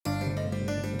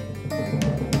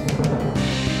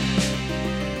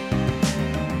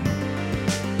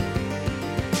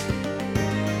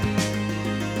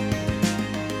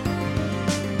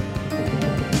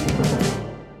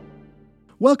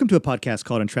Welcome to a podcast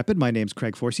called Intrepid. My name's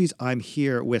Craig Forces. I'm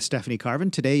here with Stephanie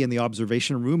Carvin today in the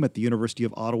observation room at the University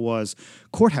of Ottawa's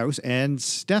courthouse. And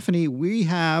Stephanie, we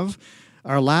have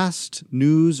our last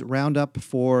news roundup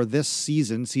for this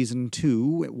season, season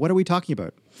 2. What are we talking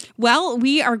about? Well,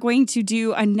 we are going to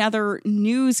do another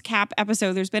news cap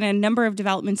episode. There's been a number of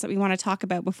developments that we want to talk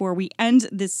about before we end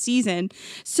this season.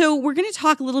 So we're going to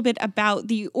talk a little bit about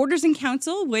the Orders in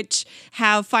Council, which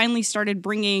have finally started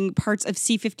bringing parts of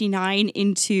C-59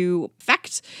 into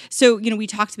effect. So, we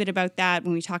talked a bit about that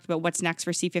when we talked about what's next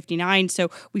for C-59. So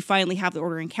we finally have the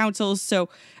Order in Council. So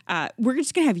we're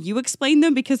just going to have you explain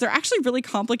them because they're actually really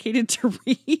complicated to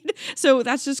read. So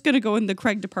that's just going to go in the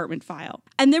Craig department file.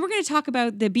 And then we're going to talk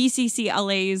about the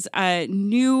BCCLA's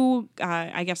new,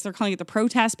 I guess they're calling it the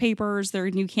protest papers, their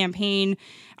new campaign,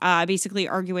 basically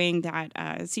arguing that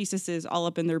CSIS is all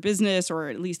up in their business, or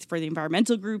at least for the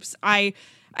environmental groups. I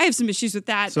have some issues with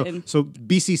that. So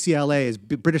BCCLA is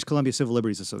British Columbia Civil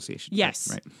Liberties Association. Yes.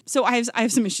 Right. So I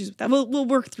have some issues with that. We'll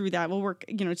work through that. We'll work,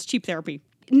 it's cheap therapy.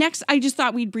 Next, I just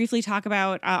thought we'd briefly talk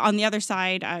about on the other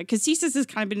side, because CSIS has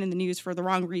kind of been in the news for the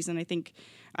wrong reason, I think,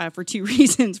 for two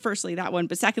reasons. Firstly, that one.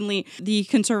 But secondly, the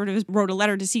Conservatives wrote a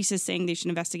letter to CSIS saying they should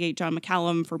investigate John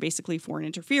McCallum for basically foreign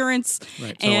interference.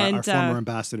 Right. So and, our former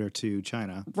ambassador to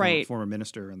China, right. Former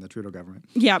minister in the Trudeau government.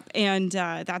 Yep. And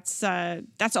that's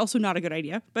also not a good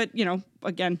idea. But,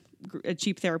 again, a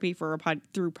cheap therapy for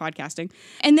through podcasting.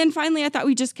 And then finally, I thought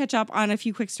we'd just catch up on a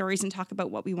few quick stories and talk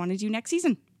about what we want to do next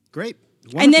season. Great.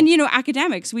 Wonderful. And then,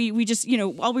 academics, we just,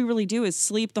 all we really do is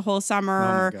sleep the whole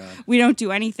summer. Oh my God. We don't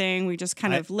do anything. We just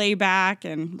kind of lay back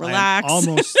and relax. I'm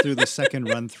almost through the second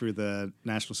run through the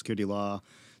National Security Law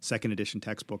second edition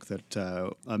textbook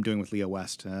that I'm doing with Leah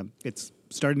West. It's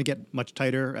starting to get much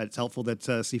tighter. It's helpful that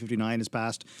C-59 is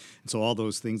passed. And so all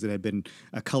those things that had been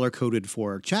color-coded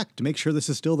for check to make sure this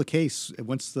is still the case.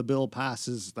 Once the bill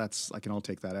passes, I can all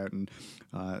take that out. And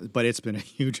but it's been a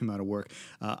huge amount of work.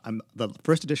 The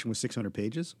first edition was 600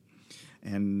 pages.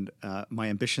 And my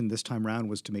ambition this time around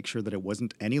was to make sure that it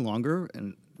wasn't any longer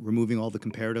and removing all the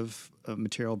comparative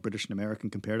material, British and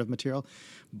American comparative material.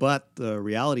 But the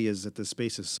reality is that the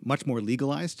space is much more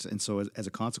legalized. And so as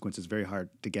a consequence, it's very hard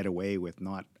to get away with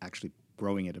not actually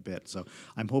growing it a bit. So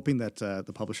I'm hoping that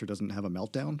the publisher doesn't have a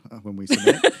meltdown when we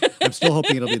submit. I'm still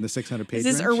hoping it'll be in the 600 page Is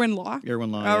this range. Irwin Law?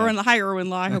 Irwin Law, yeah. Hi,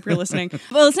 Irwin Law. I hope you're listening.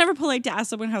 Well, it's never polite to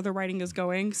ask someone how their writing is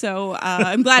going. So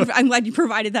I'm glad you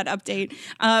provided that update.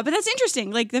 But that's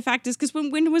interesting. Like the fact is, because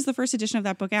when was the first edition of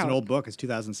that book out? It's an old book. It's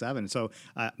 2007. So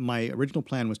my original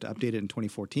plan was to update it in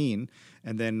 2014.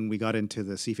 And then we got into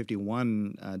the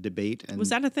C-51 debate. And was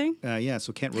that a thing? Yeah.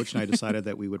 So Kent Roach and I decided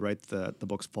that we would write the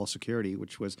book's False Security,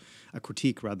 which was a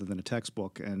critique rather than a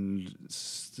textbook. And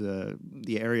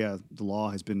the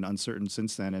law has been uncertain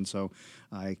since then. And so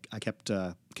I kept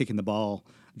kicking the ball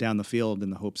down the field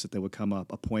in the hopes that there would come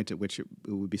up a point at which it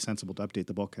would be sensible to update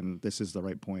the book. And this is the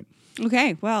right point.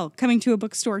 Okay. Well, coming to a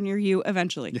bookstore near you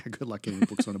eventually. Yeah. Good luck getting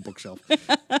books on a bookshelf.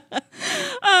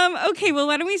 Okay, well,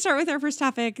 why don't we start with our first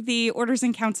topic, the Orders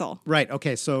in Council. Right,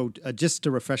 okay, so just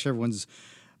to refresh everyone's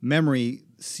memory,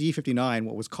 C-59,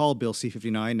 what was called Bill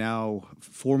C-59, now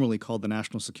formally called the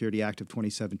National Security Act of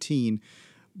 2017,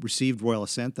 received royal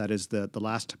assent. That is the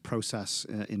last process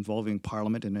involving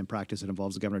Parliament, and in practice it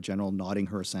involves the Governor-General nodding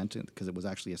her assent because it was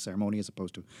actually a ceremony as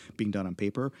opposed to being done on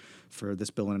paper for this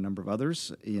bill and a number of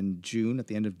others in June, at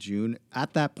the end of June.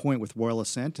 At that point with royal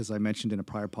assent, as I mentioned in a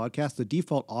prior podcast, the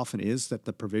default often is that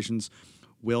the provisions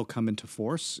will come into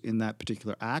force in that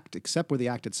particular act, except where the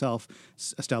act itself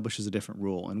establishes a different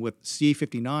rule. And with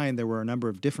C-59, there were a number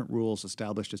of different rules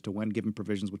established as to when given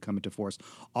provisions would come into force,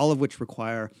 all of which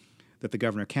require that the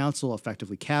Governor-Council,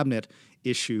 effectively Cabinet,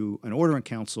 issue an order in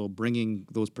Council bringing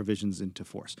those provisions into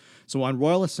force. So on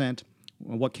royal assent,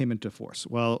 what came into force?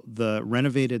 Well, the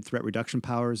renovated threat reduction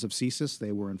powers of CSIS,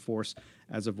 they were in force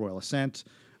as of royal assent.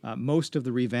 Most of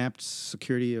the revamped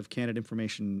Security of Canada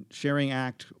Information Sharing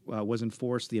Act was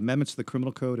enforced. The amendments to the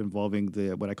Criminal Code involving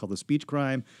what I call the speech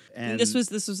crime, and this was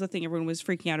the thing everyone was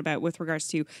freaking out about with regards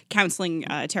to counseling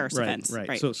terrorist events.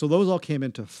 Right. So those all came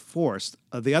into force.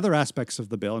 The other aspects of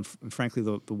the bill, and frankly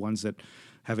the ones that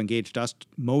have engaged us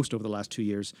most over the last 2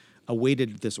 years,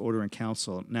 awaited this order in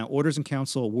council. Now, orders in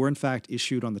council were in fact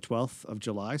issued on the 12th of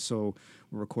July. So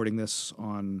we're recording this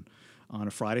on a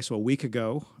Friday, so a week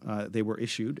ago, they were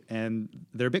issued, and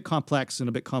they're a bit complex and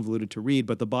a bit convoluted to read,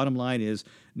 but the bottom line is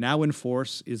now in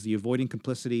force is the avoiding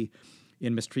complicity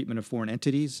in Mistreatment of Foreign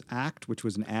Entities Act, which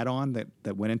was an add-on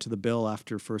that went into the bill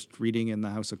after first reading in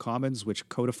the House of Commons, which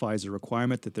codifies a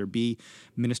requirement that there be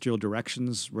ministerial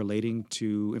directions relating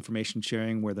to information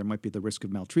sharing where there might be the risk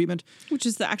of maltreatment. Which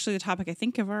is actually the topic, I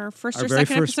think, of our first our or very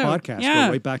second first episode. podcast. Yeah.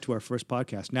 Go right back to our first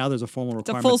podcast. Now there's a formal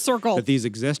requirement full circle. that these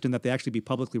exist and that they actually be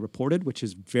publicly reported, which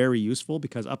is very useful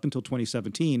because up until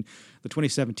 2017, the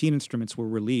 2017 instruments were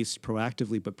released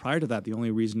proactively, but prior to that, the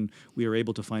only reason we were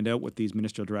able to find out what these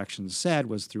ministerial directions said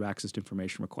was through access to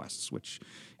information requests, which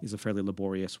is a fairly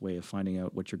laborious way of finding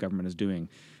out what your government is doing.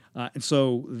 And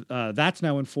so that's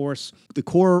now in force. The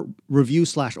core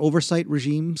review/oversight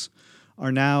regimes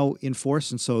are now in force.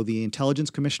 And so the Intelligence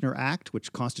Commissioner Act,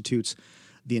 which constitutes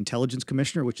the Intelligence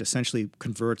Commissioner, which essentially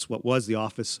converts what was the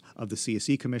office of the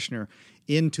CSE Commissioner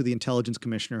into the Intelligence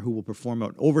Commissioner, who will perform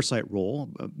an oversight role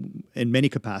in many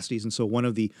capacities. And so one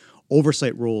of the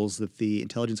oversight roles that the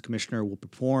Intelligence Commissioner will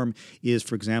perform is,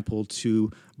 for example,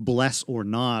 to bless or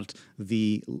not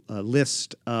the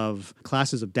list of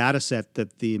classes of data set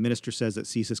that the minister says that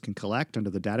CSIS can collect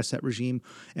under the data set regime.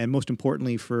 And most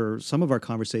importantly, for some of our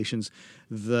conversations,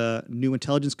 the new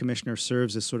Intelligence Commissioner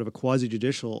serves as sort of a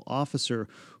quasi-judicial officer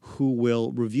who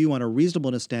will review on a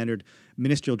reasonableness standard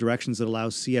ministerial directions that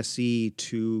allows CSE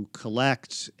to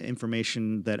collect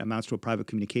information that amounts to a private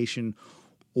communication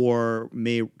or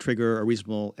may trigger a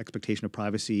reasonable expectation of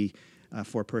privacy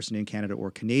for a person in Canada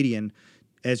or Canadian.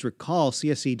 As recall,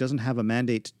 CSE doesn't have a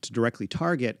mandate to directly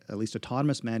target, at least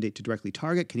autonomous mandate to directly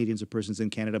target Canadians or persons in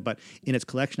Canada, but in its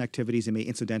collection activities, it may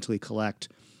incidentally collect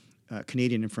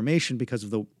Canadian information because of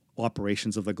the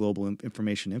operations of the global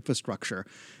information infrastructure.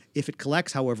 If it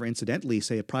collects, however, incidentally,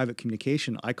 say a private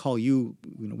communication, I call you,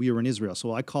 we are in Israel,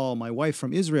 so I call my wife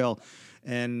from Israel,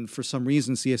 and for some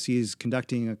reason CSE is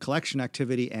conducting a collection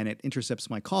activity and it intercepts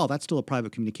my call, that's still a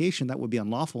private communication. That would be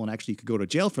unlawful, and actually you could go to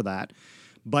jail for that.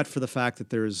 But for the fact that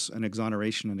there's an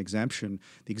exoneration and exemption,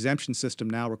 the exemption system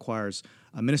now requires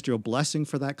a ministerial blessing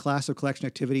for that class of collection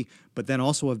activity, but then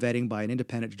also a vetting by an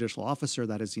independent judicial officer,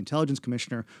 that is the Intelligence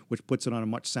Commissioner, which puts it on a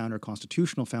much sounder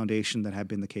constitutional foundation than had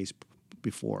been the case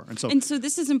before. And so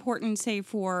this is important, say,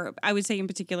 for, I would say in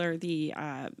particular, the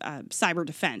cyber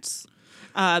defense.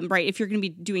 Right, if you're going to be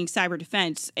doing cyber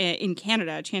defense in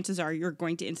Canada, chances are you're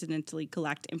going to incidentally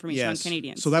collect information on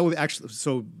Canadians. So that would actually,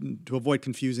 so to avoid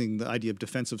confusing the idea of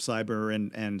defensive cyber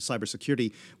and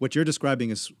cybersecurity, what you're describing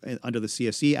is under the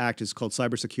CSE Act is called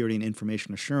cybersecurity and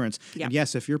information assurance. Yep. And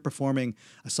yes, if you're performing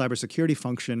a cybersecurity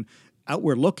function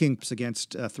outward looking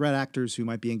against threat actors who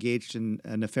might be engaged in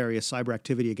a nefarious cyber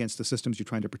activity against the systems you're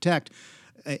trying to protect,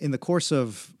 in the course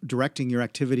of directing your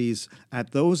activities at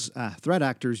those threat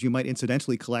actors, you might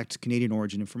incidentally collect Canadian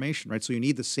origin information, right? So you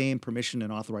need the same permission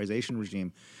and authorization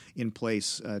regime in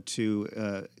place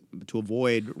to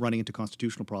avoid running into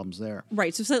constitutional problems there.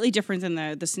 Right, so slightly different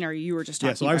than the scenario you were just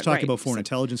talking about. Yeah, so I was talking right. about foreign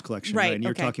intelligence collection, right? And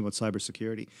you're talking about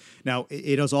cybersecurity. Now,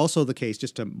 it is also the case,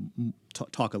 just to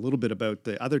talk a little bit about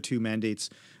the other two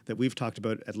mandates that we've talked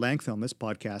about at length on this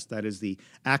podcast, that is the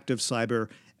active cyber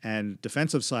and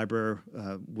defensive cyber,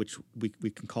 which we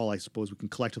can call, I suppose, we can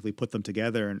collectively put them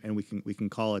together, and we can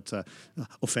call it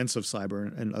offensive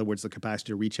cyber. In other words, the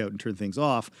capacity to reach out and turn things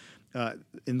off.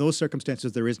 In those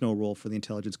circumstances, there is no role for the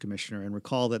Intelligence Commissioner. And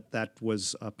recall that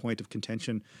was a point of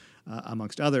contention,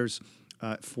 amongst others,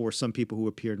 for some people who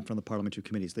appeared in front of the parliamentary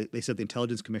committees. They said the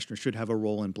Intelligence Commissioner should have a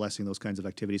role in blessing those kinds of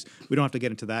activities. We don't have to get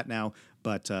into that now,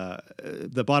 but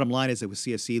the bottom line is that with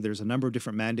CSE, there's a number of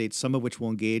different mandates, some of which will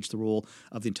engage the role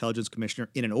of the Intelligence Commissioner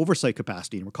in an oversight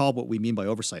capacity. And recall what we mean by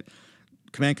oversight.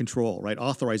 Command control, right?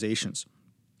 Authorizations.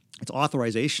 It's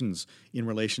authorizations in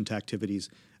relation to activities.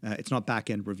 It's not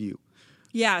back-end review.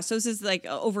 Yeah, so this is like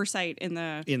oversight in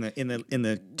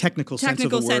the technical sense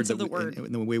of the word,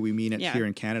 in the way we mean it here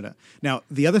in Canada. Now,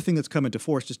 the other thing that's come into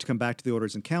force, just to come back to the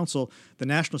Orders in Council, the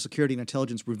National Security and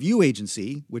Intelligence Review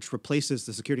Agency, which replaces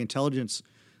the Security Intelligence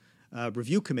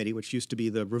Review Committee, which used to be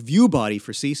the review body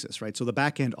for CSIS, right? So the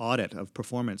back-end audit of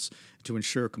performance to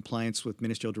ensure compliance with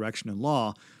ministerial direction and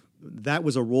law. That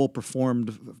was a role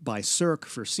performed by CERC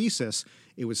for CSIS.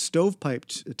 It was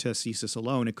stovepiped to CSIS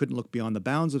alone. It couldn't look beyond the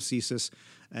bounds of CSIS,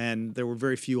 and there were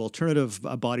very few alternative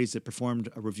bodies that performed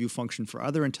a review function for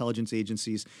other intelligence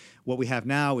agencies. What we have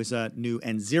now is a new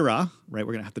NZIRA, right?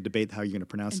 We're going to have to debate how you're going to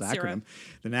pronounce the acronym.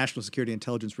 The National Security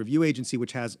Intelligence Review Agency,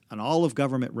 which has an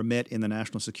all-of-government remit in the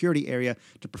national security area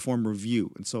to perform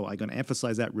review. And so I'm going to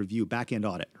emphasize that review, back-end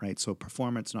audit, right? So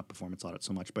performance, not performance audit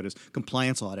so much, but it's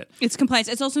compliance audit. It's compliance.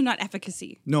 It's also not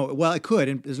efficacy. No, well, it could,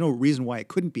 and there's no reason why it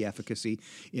couldn't be efficacy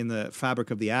in the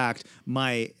fabric of the Act.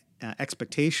 My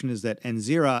expectation is that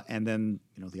NZIRA and then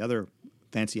the other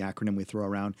fancy acronym we throw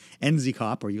around,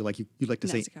 NZCOP, or you like to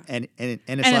say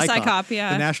NSI COP,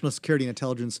 yeah. the National Security and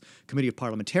Intelligence Committee of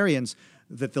Parliamentarians,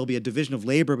 that there'll be a division of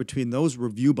labor between those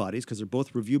review bodies, because they're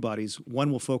both review bodies.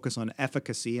 One will focus on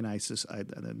efficacy, and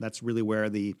that's really where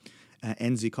the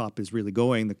NZCOP is really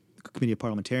going. The Committee of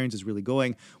Parliamentarians is really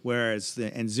going, whereas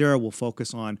the NZERA will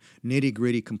focus on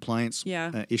nitty-gritty compliance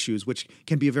issues, which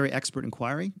can be a very expert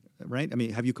inquiry, right? I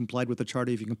mean, have you complied with the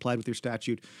charter? Have you complied with your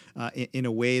statute in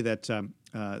a way that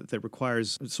that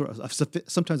requires sort of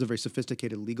sometimes a very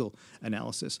sophisticated legal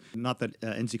analysis? Not that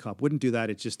NZCOP wouldn't do that.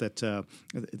 It's just that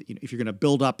if you're going to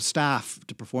build up staff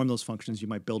to perform those functions, you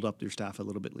might build up your staff a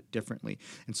little bit differently.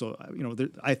 And so,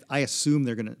 I assume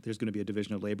there's going to be a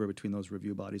division of labor between those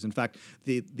review bodies. In fact,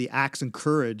 the acts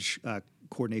encourage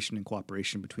coordination and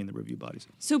cooperation between the review bodies.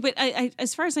 So, but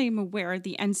as far as I am aware,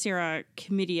 the NSERA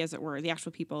committee, as it were, the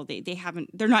actual people,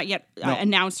 they're not yet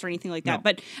announced or anything like that.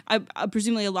 But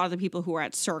presumably a lot of the people who are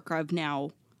at CERC have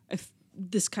now, if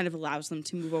this kind of allows them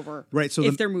to move over, right? So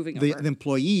they're moving over. The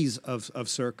employees of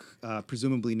CERC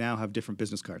presumably now have different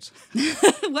business cards.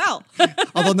 Well,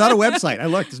 although not a website. I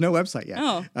looked. There's no website yet.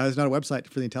 Oh. There's not a website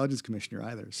for the Intelligence Commissioner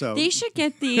either. So they should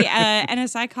get the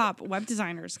NSI COP web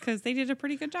designers, because they did a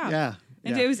pretty good job. Yeah.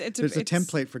 And there's a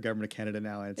template for Government of Canada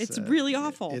now. It's really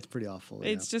awful. It's pretty awful.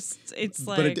 It's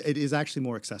like, but it is actually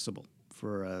more accessible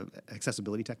for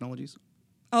accessibility technologies.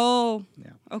 Oh.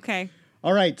 Yeah. Okay.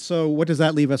 All right, so what does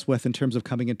that leave us with in terms of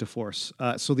coming into force?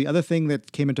 So the other thing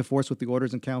that came into force with the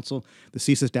Orders in Council, the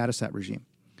CSIS dataset regime.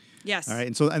 Yes. All right,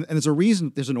 and there's a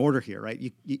reason, there's an order here, right?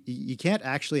 You can't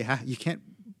actually you can't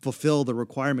fulfill the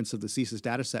requirements of the CSIS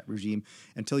dataset regime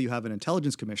until you have an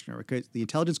intelligence commissioner, because the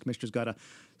intelligence commissioner's got to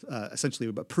essentially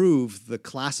approve the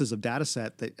classes of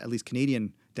dataset, that at least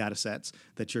Canadian data sets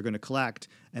that you're going to collect.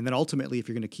 And then ultimately, if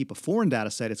you're going to keep a foreign data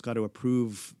set, it's got to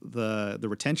approve the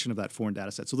retention of that foreign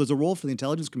data set. So there's a role for the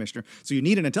intelligence commissioner. So you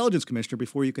need an intelligence commissioner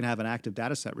before you can have an active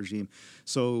data set regime.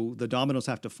 So the dominoes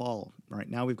have to fall. Right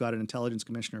now we've got an intelligence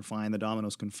commissioner, fine, the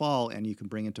dominoes can fall, and you can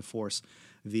bring into force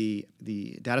the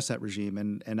data set regime.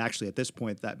 And actually at this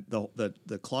point, that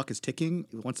the clock is ticking.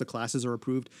 Once the classes are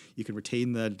approved, you can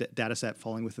retain the data set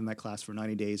falling within that class for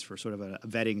 90 days for sort of a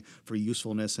vetting for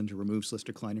usefulness and to remove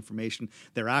solicitor client information.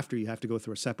 Thereafter, you have to go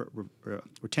through a separate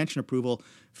retention approval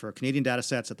for Canadian data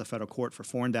sets at the federal court for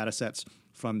foreign data sets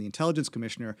from the intelligence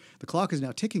commissioner. The clock is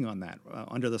now ticking on that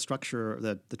under the structure,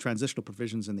 the transitional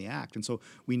provisions in the Act. And so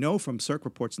we know from CERC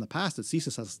reports in the past that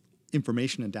CSIS has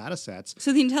information and data sets.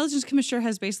 So the intelligence commissioner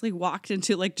has basically walked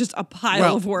into like just a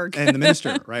pile of work. And the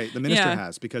minister, right? The minister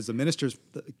has, because the minister's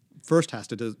first has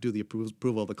to do the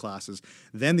approval of the classes.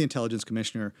 Then the intelligence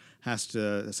commissioner has to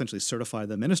essentially certify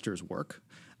the minister's work.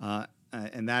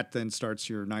 And that then starts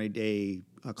your 90-day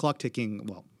clock ticking.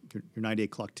 Well, your 90-day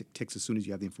clock ticks as soon as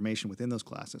you have the information within those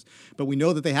classes. But we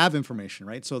know that they have information,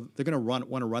 right? So they're going to want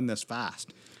to run this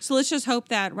fast. So let's just hope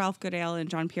that Ralph Goodale and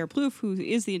Jean-Pierre Plouffe, who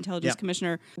is the intelligence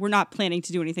commissioner, we're not planning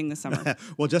to do anything this summer.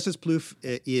 Well, Justice Plouffe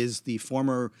is the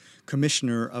former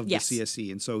commissioner of the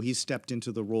CSE, and so he's stepped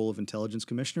into the role of intelligence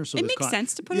commissioner. So it makes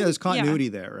sense to put him. There's continuity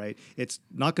there, right? It's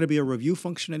not going to be a review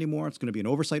function anymore. It's going to be an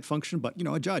oversight function. But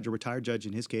a judge, a retired judge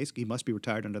in his case, he must be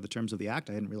retired under the terms of the Act.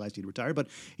 I hadn't realized he'd retired, but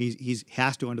he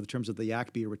has to, under the terms of the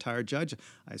Act, be a retired judge.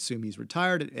 I assume he's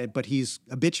retired, but he's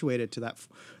habituated to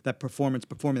performing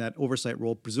that oversight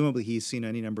role. Presumably, he's seen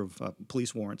any number of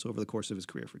police warrants over the course of his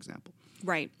career, for example.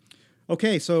 Right.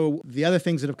 Okay, so the other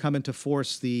things that have come into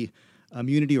force, the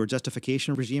immunity or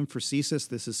justification regime for CSIS.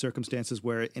 This is circumstances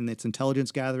where in its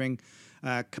intelligence gathering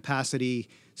capacity,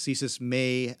 CSIS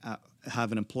may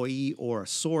have an employee or a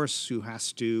source who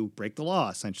has to break the law,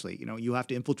 essentially. You have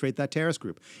to infiltrate that terrorist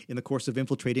group. In the course of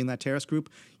infiltrating that terrorist group,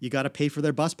 you got to pay for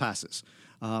their bus passes.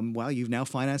 Well, you've now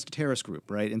financed a terrorist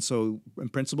group, right? And so, in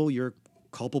principle, you're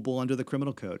culpable under the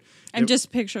criminal code. I'm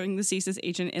just picturing the CSIS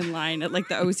agent in line at like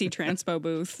the OC Transpo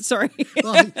booth. Sorry.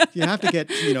 Well, you have to get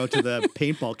to the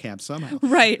paintball camp somehow.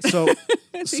 Right. So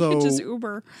just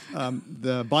Uber.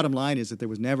 The bottom line is that there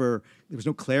was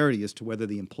no clarity as to whether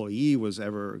the employee was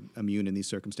ever immune in these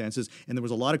circumstances, and there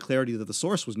was a lot of clarity that the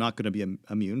source was not going to be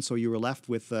immune. So you were left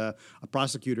with a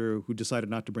prosecutor who decided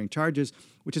not to bring charges,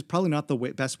 which is probably not the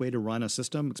best way to run a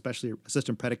system, especially a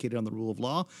system predicated on the rule of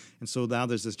law. And so now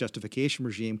there's this justification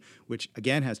regime, which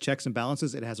again has checks and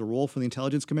balances. It has a role for the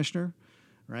intelligence commissioner,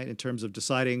 right, in terms of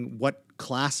deciding what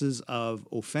classes of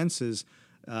offenses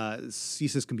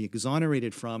CSIS can be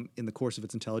exonerated from in the course of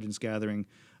its intelligence gathering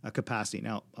capacity.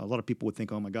 Now, a lot of people would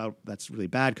think, oh my God, that's really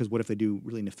bad, because what if they do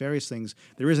really nefarious things?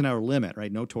 There is an outer limit,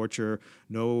 right? No torture,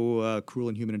 no cruel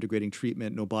and human degrading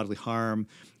treatment, no bodily harm,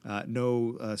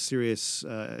 no serious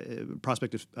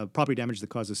prospect of property damage that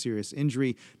causes serious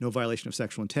injury, no violation of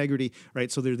sexual integrity,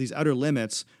 right? So there are these outer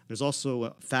limits. There's also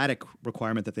a phatic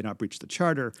requirement that they not breach the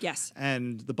charter. Yes.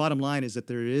 And the bottom line is that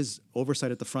there is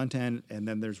oversight at the front end, and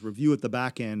then there's review at the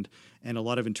back end, and a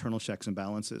lot of internal checks and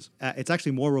balances. It's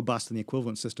actually more robust than the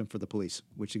equivalent system for the police,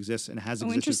 which exists and has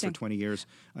existed for 20 years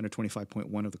under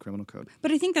 25.1 of the Criminal Code.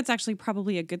 But I think that's actually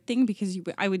probably a good thing, because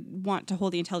I would want to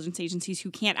hold the intelligence agencies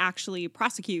who can't actually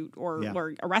prosecute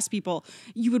or arrest people.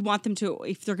 You would want them to,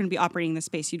 if they're going to be operating in this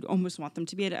space, you'd almost want them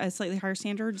to be at a slightly higher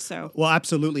standard. So, well,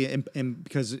 absolutely, and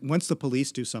because once the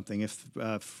police do something, if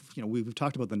we've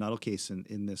talked about the Nuttall case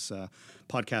in this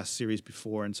podcast series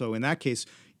before, and so in that case,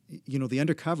 the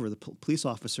undercover, the police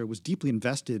officer, was deeply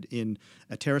invested in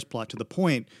a terrorist plot, to the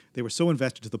point, they were so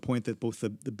invested to the point that both the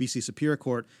BC Superior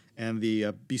Court and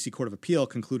the BC Court of Appeal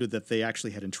concluded that they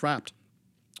actually had entrapped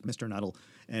Mr. Nuttall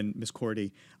and Ms.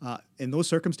 Cordy. In those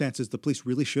circumstances, the police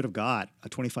really should have got a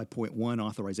 25.1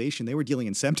 authorization. They were dealing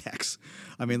in Semtex.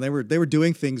 I mean, they were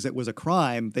doing things that was a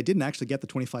crime. They didn't actually get the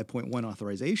 25.1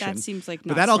 authorization. That seems like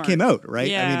not But that smart. all came out, right?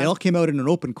 Yeah. I mean, it all came out in an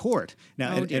open court.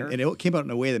 Now, and it came out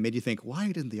in a way that made you think, why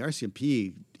didn't the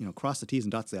RCMP, cross the T's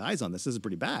and dots the I's on this? This is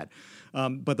pretty bad.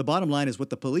 But the bottom line is, what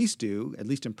the police do, at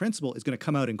least in principle, is going to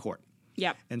come out in court.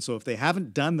 Yep. And so if they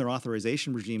haven't done their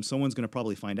authorization regime, someone's going to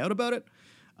probably find out about it.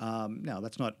 Now,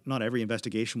 that's not every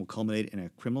investigation will culminate in a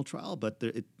criminal trial, but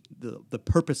the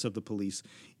purpose of the police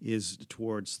is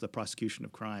towards the prosecution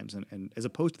of crimes, and as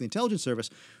opposed to the intelligence service,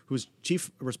 whose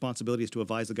chief responsibility is to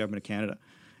advise the government of Canada.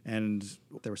 And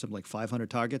there were something like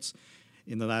 500 targets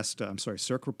in the last,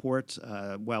 CIRC report.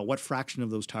 What fraction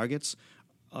of those targets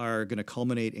are going to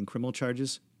culminate in criminal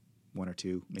charges? One or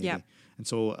two, maybe. Yeah. And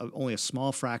so only a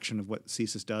small fraction of what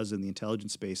CSIS does in the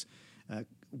intelligence space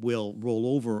will roll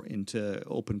over into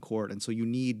open court. And so you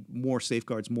need more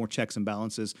safeguards, more checks and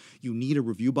balances. You need a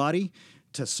review body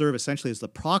to serve essentially as the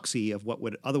proxy of what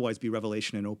would otherwise be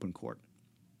revelation in open court.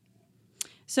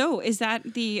 So is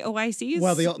that the OIC's?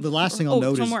 Well, the last thing I'll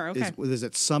note is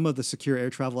that some of the Secure Air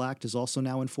Travel Act is also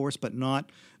now enforced, but not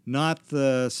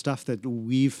the stuff that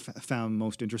we've found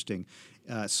most interesting.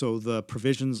 So the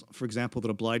provisions, for example,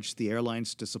 that oblige the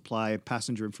airlines to supply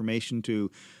passenger information to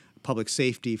public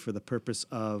safety for the purpose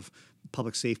of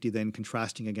public safety, then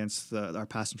contrasting against our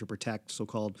passenger protect,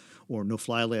 so-called, or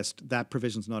no-fly list, that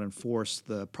provision's not enforced.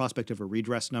 The prospect of a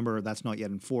redress number, that's not yet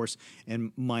enforced.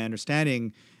 And my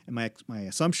understanding and my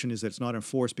assumption is that it's not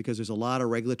enforced because there's a lot of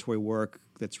regulatory work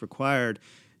that's required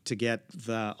to get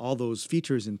all those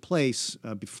features in place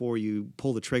before you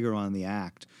pull the trigger on the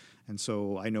act. And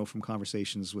so I know from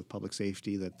conversations with public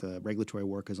safety that the regulatory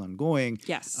work is ongoing.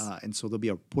 Yes. And so there'll be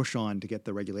a push on to get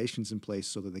the regulations in place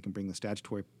so that they can bring the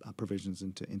statutory provisions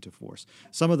into force.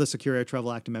 Some of the Secure Air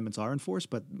Travel Act amendments are enforced,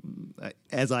 but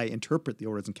as I interpret the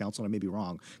Orders in Council, and I may be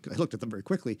wrong, because I looked at them very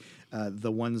quickly,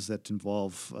 the ones that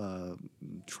involve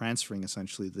transferring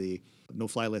essentially the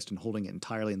no-fly list and holding it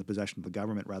entirely in the possession of the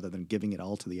government rather than giving it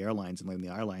all to the airlines and letting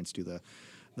the airlines do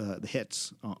the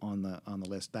hits on the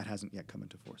list, that hasn't yet come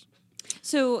into force.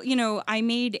 So, I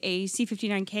made a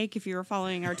C59 cake. If you were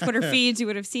following our Twitter feeds, you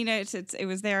would have seen it. It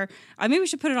was there. Maybe we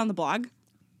should put it on the blog.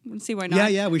 Let's see why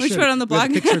not. Yeah, we should. We should put it on the blog.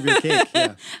 With a picture of your cake,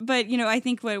 yeah. But, I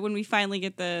think when we finally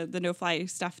get the no-fly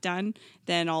stuff done,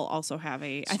 then I'll also have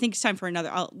I think it's time for another,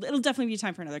 it'll definitely be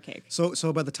time for another cake.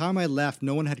 So by the time I left,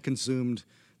 no one had consumed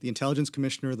the intelligence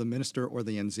commissioner, the minister, or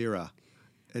the Nzira.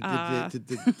 Did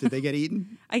they get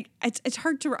eaten? It's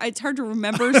hard to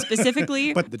remember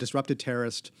specifically. But the disrupted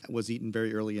terrorist was eaten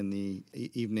very early in the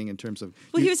evening in terms of.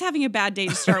 Well, he was having a bad day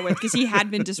to start with because he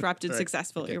had been disrupted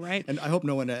successfully, right? And I hope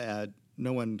no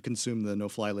one consumed the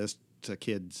no-fly list.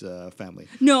 Kids' family.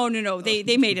 No.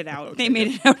 They made it out. Okay, they made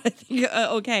it out. I think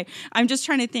okay. I'm just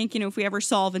trying to think. If we ever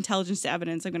solve intelligence to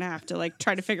evidence, I'm going to have to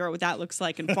try to figure out what that looks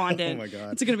like in fondant. Oh my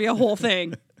God, it's going to be a whole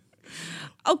thing.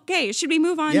 Okay, should we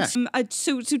move on? Yes.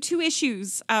 So two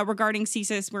issues regarding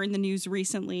CSIS were in the news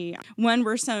recently. One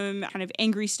were some kind of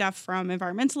angry stuff from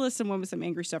environmentalists, and one was some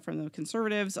angry stuff from the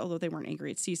conservatives. Although they weren't angry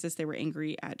at CSIS, they were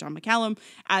angry at John McCallum,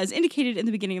 as indicated in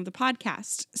the beginning of the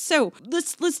podcast. So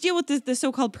let's deal with the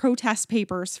so-called protest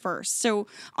papers first. So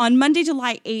on Monday,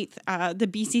 July 8th, the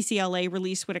BCCLA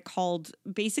released what it called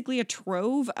basically a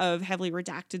trove of heavily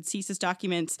redacted CSIS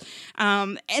documents,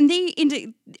 and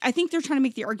I think they're trying to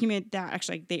make the argument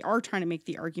that they are trying to make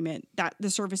the argument that the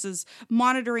service is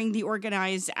monitoring the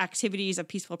organized activities of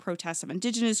peaceful protests of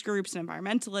Indigenous groups and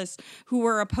environmentalists who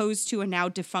were opposed to a now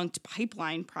defunct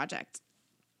pipeline project.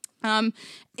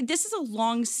 This is a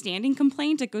long-standing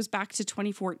complaint. It goes back to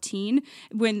 2014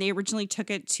 when they originally took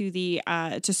it to the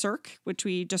to CSIRC, which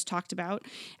we just talked about,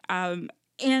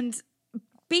 and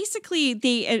basically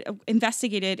they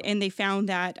investigated and they found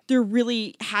that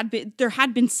there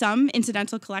had been some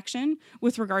incidental collection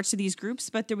with regards to these groups,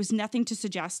 but there was nothing to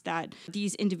suggest that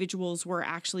these individuals were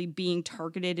actually being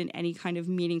targeted in any kind of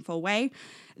meaningful way.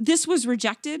 This was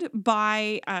rejected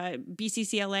by BC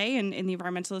CLA and the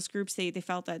environmentalist groups. They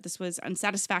felt that this was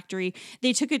unsatisfactory.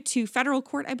 They took it to federal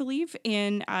court, I believe,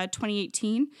 in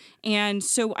 2018. And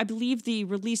so I believe the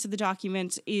release of the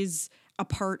document is a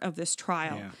part of this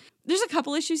trial. Yeah. There's a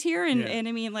couple issues here, and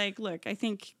I mean, like, look, I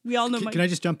think we all know. Can I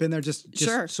just jump in there? Just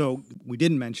sure. So we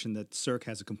didn't mention that CSIRC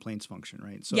has a complaints function,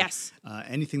 right? So yes.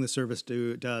 Anything the service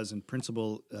does, in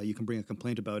principle, you can bring a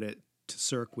complaint about it to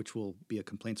CSIRC, which will be a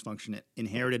complaints function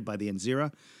inherited by the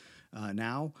NZERA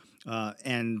now.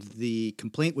 And the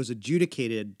complaint was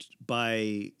adjudicated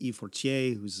by Yves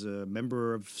Fortier, who's a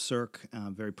member of CSIRC,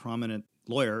 very prominent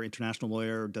lawyer, international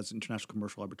lawyer, does international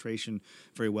commercial arbitration,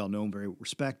 very well known, very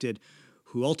respected,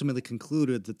 who ultimately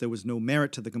concluded that there was no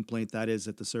merit to the complaint, that is,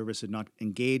 that the service had not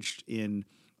engaged in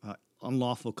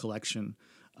unlawful collection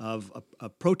of a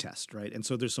protest, right? And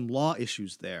so there's some law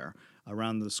issues there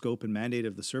around the scope and mandate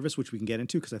of the service, which we can get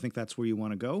into because I think that's where you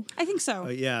want to go. I think so.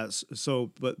 Yeah.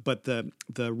 So, but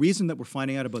the reason that we're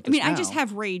finding out about this now, I just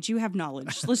have rage. You have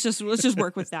knowledge. Let's just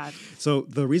work with that. So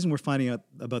the reason we're finding out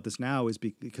about this now is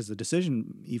because the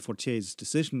decision, Yves Fortier's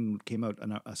decision, came out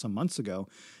some months ago,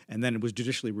 and then it was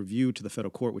judicially reviewed to the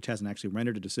federal court, which hasn't actually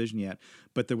rendered a decision yet.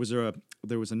 But there was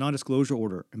a non-disclosure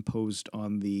order imposed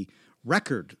on the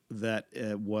record that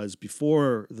was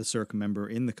before the CSIRC member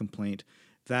in the complaint.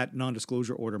 That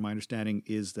non-disclosure order, my understanding,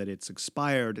 is that it's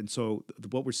expired. And so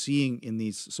what we're seeing in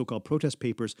these so-called protest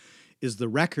papers is the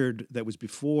record that was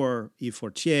before Yves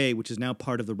Fortier, which is now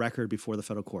part of the record before the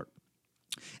federal court.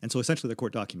 And so essentially they're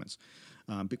court documents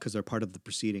because they're part of the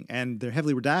proceeding. And they're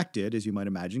heavily redacted, as you might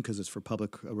imagine, because it's for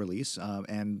public release.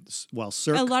 And while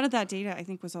CSIRC... A lot of that data, I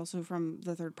think, was also from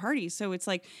the third party. So it's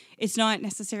like, it's not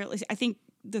necessarily... I think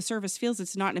the service feels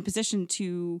it's not in a position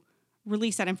to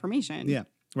release that information. Yeah.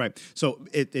 Right. So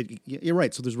you're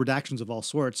right. So there's redactions of all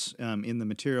sorts in the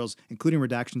materials, including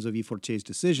redactions of Yves Fortier's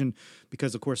decision,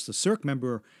 because, of course, the CSIRC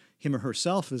member, him or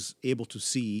herself, is able to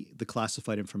see the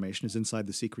classified information, is inside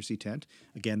the secrecy tent.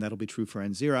 Again, that'll be true for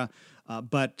NZERA.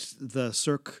 But the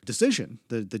CSIRC decision,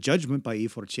 the judgment by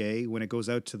Yves Fortier, when it goes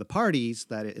out to the parties,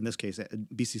 that in this case,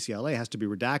 BCCLA, has to be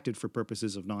redacted for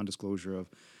purposes of non-disclosure of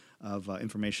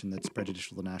information that's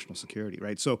prejudicial to national security,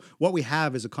 right? So what we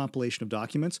have is a compilation of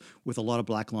documents with a lot of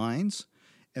black lines.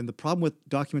 And the problem with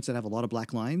documents that have a lot of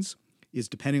black lines is,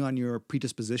 depending on your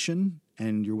predisposition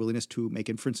and your willingness to make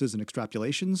inferences and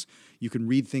extrapolations, you can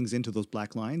read things into those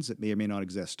black lines that may or may not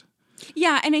exist.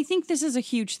 Yeah, and I think this is a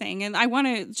huge thing. And I want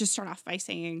to just start off by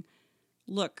saying,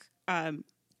 look,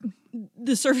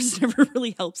 the service never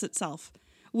really helps itself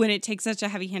when it takes such a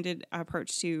heavy-handed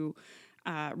approach to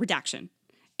redaction.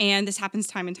 And this happens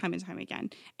time and time and time again.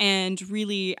 And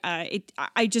really,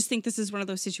 I just think this is one of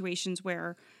those situations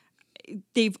where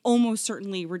they've almost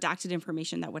certainly redacted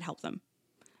information that would help them.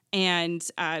 And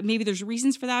maybe there's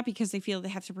reasons for that, because they feel they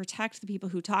have to protect the people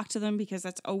who talk to them, because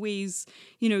that's always,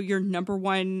 your number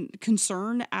one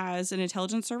concern as an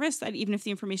intelligence service, that even if the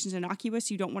information is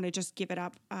innocuous, you don't want to just give it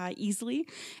up easily.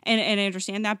 And I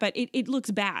understand that, but it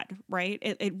looks bad, right?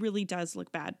 It really does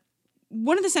look bad.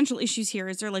 One of the central issues here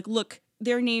is they're like, look,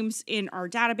 their names in our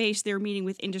database, they're meeting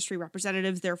with industry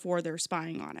representatives, therefore they're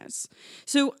spying on us.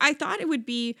 So I thought it would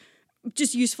be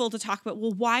just useful to talk about,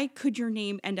 well, why could your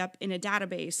name end up in a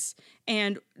database?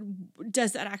 And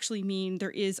does that actually mean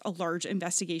there is a large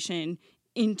investigation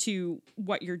into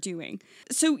what you're doing?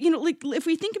 So, like, if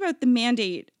we think about the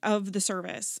mandate of the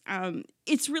service,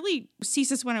 it's really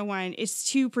CSIS 101 is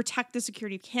to protect the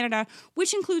security of Canada,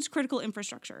 which includes critical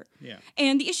infrastructure. Yeah.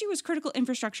 And the issue is critical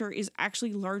infrastructure is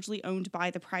actually largely owned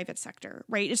by the private sector,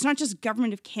 right? It's not just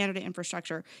government of Canada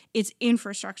infrastructure, it's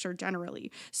infrastructure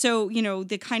generally. So,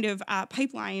 the kind of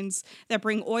pipelines that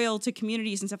bring oil to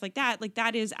communities and stuff like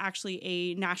that is actually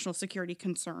a national security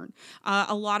concern.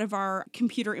 A lot of our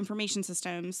computer information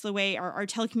systems, the way our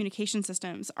telecommunication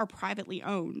systems are privately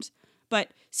owned.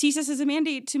 But CSIS has a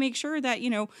mandate to make sure that,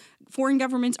 foreign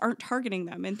governments aren't targeting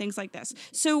them and things like this.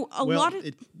 So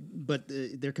but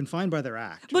they're confined by their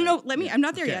act. Well, right? No, I'm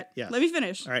not there yet. Yes. Let me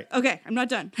finish. All right. Okay, I'm not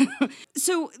done.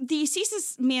 So the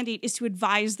CSIS mandate is to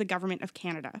advise the government of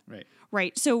Canada. Right.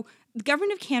 Right. So the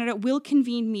government of Canada will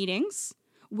convene meetings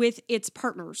with its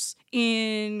partners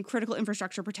in critical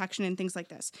infrastructure protection and things like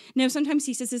this. Now, sometimes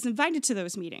CSIS is invited to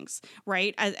those meetings,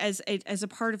 right, as a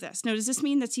part of this. Now, does this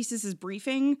mean that CSIS is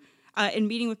briefing and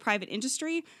meeting with private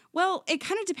industry? Well, it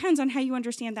kind of depends on how you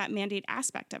understand that mandate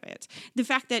aspect of it. The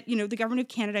fact that, the Government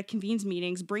of Canada convenes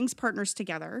meetings, brings partners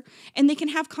together, and they can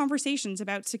have conversations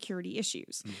about security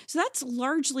issues. So that's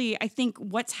largely, I think,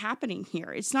 what's happening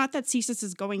here. It's not that CSIS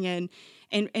is going in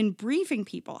and briefing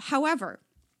people. However,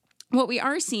 what we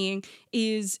are seeing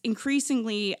is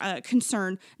increasingly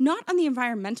concern, not on the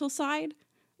environmental side,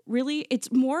 really,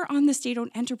 it's more on the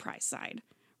state-owned enterprise side.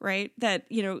 Right? That,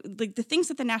 the things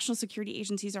that the national security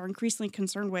agencies are increasingly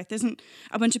concerned with isn't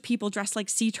a bunch of people dressed like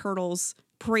sea turtles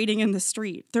parading in the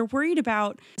street. They're worried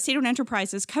about state-owned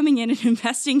enterprises coming in and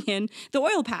investing in the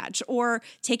oil patch or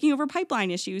taking over pipeline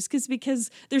issues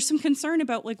because there's some concern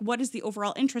about what is the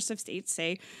overall interest of states,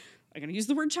 say, I'm going to use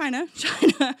the word China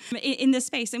in this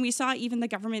space. And we saw even the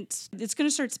government, it's going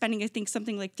to start spending, I think,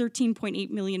 something like $13.8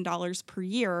 million per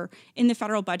year in the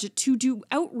federal budget to do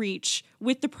outreach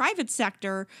with the private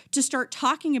sector to start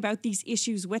talking about these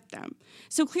issues with them.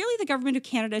 So clearly the Government of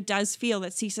Canada does feel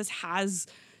that CSIS has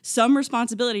some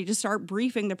responsibility to start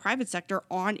briefing the private sector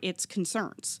on its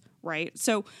concerns. Right.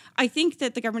 So I think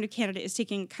that the Government of Canada is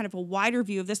taking kind of a wider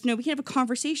view of this. We can have a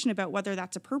conversation about whether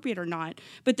that's appropriate or not.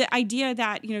 But the idea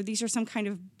that, these are some kind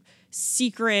of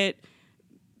secret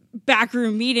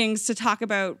backroom meetings to talk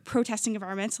about protesting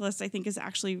environmentalists, I think is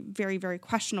actually very, very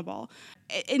questionable.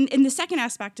 And the second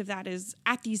aspect of that is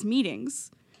at these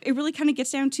meetings, it really kind of gets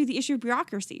down to the issue of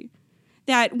bureaucracy.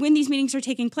 That when these meetings are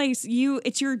taking place,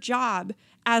 it's your job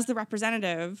as the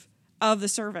representative of the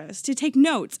service to take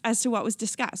notes as to what was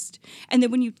discussed. And then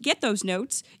when you get those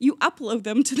notes, you upload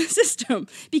them to the system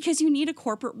because you need a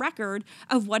corporate record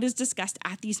of what is discussed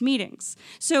at these meetings.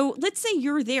 So let's say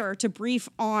you're there to brief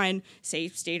on, say,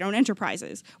 state-owned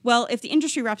enterprises. Well, if the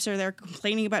industry reps are there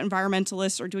complaining about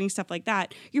environmentalists or doing stuff like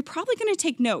that, you're probably going to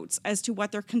take notes as to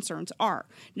what their concerns are.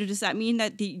 Now, does that mean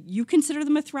that you consider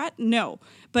them a threat? No.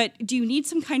 But do you need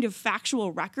some kind of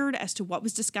factual record as to what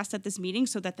was discussed at this meeting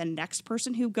so that the next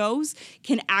person who goes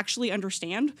can actually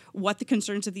understand what the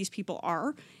concerns of these people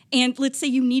are? And let's say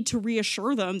you need to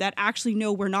reassure them that actually,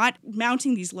 no, we're not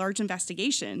mounting these large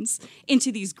investigations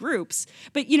into these groups.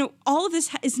 But, all of this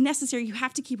is necessary. You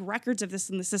have to keep records of this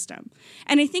in the system.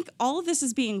 And I think all of this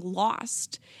is being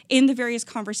lost in the various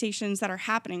conversations that are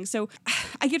happening. So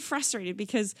I get frustrated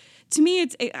because to me,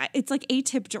 it's like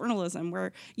ATIP journalism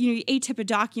where, you ATIP a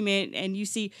document and you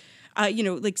see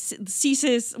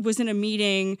CSIS was in a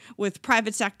meeting with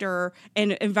private sector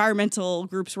and environmental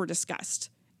groups were discussed.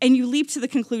 And you leap to the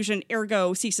conclusion,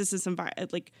 ergo,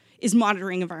 CSIS is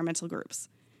monitoring environmental groups.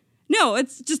 No,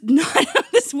 it's just not how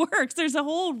this works. There's a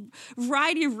whole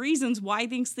variety of reasons why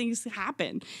these things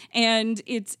happen. And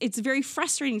it's very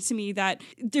frustrating to me that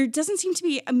there doesn't seem to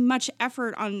be much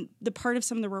effort on the part of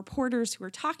some of the reporters who are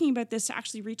talking about this to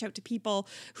actually reach out to people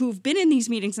who've been in these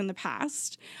meetings in the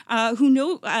past, who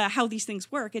know how these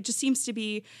things work. It just seems to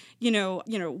be, 1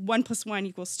 +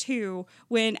 1 = 2,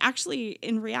 when actually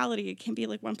in reality it can be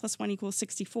like 1 + 1 =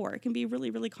 64. It can be really,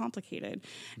 really complicated.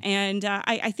 And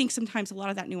I think sometimes a lot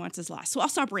of that nuance is lost. So I'll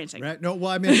stop ranting. Right. No,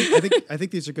 well, I mean, I think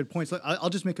these are good points.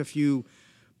 I'll just make a few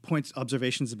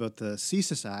observations about the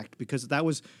CSIS Act, because that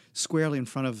was squarely in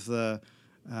front of the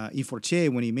Fortier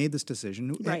when he made this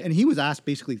decision. Right. And he was asked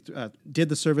basically, did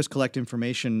the service collect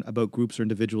information about groups or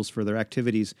individuals for their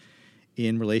activities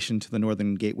in relation to the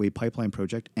Northern Gateway Pipeline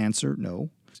project? Answer, no.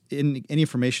 Any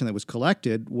information that was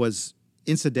collected was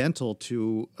incidental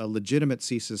to a legitimate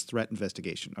CSIS threat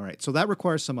investigation. All right. So that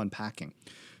requires some unpacking.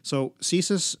 So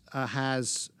CSIS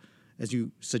has, as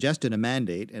you suggested, a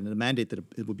mandate, and the mandate that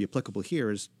it would be applicable here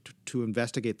is to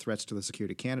investigate threats to the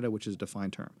security of Canada, which is a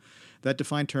defined term. That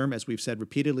defined term, as we've said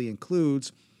repeatedly,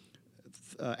 includes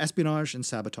espionage and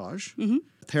sabotage,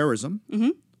 terrorism,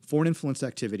 foreign influence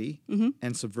activity,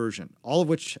 and subversion, all of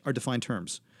which are defined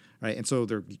terms, right? And so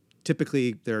they're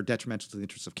detrimental to the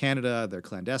interests of Canada, they're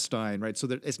clandestine, right? So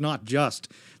it's not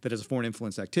just that it's a foreign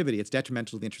influence activity, it's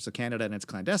detrimental to the interests of Canada and it's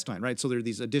clandestine, right? So there are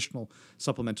these additional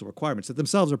supplemental requirements that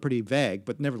themselves are pretty vague,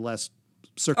 but nevertheless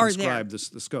circumscribe the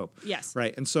scope. Yes.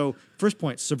 Right. And so first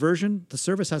point, subversion. The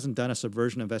service hasn't done a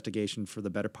subversion investigation for the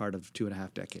better part of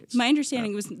 2.5 decades. My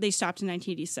understanding was they stopped in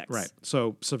 1986. Right.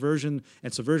 So subversion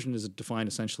is defined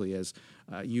essentially as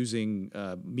using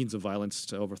means of violence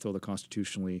to overthrow the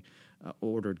constitutionally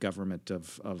ordered government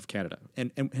of Canada.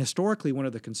 And historically, one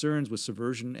of the concerns with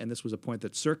subversion, and this was a point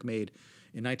that CSIRC made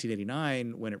in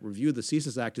 1989 when it reviewed the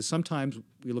CSIS Act, is sometimes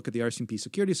we look at the RCMP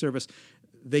security service,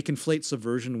 they conflate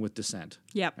subversion with dissent.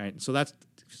 Yep. Right. So that's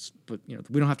but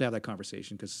we don't have to have that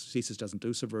conversation because CSIS doesn't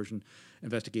do subversion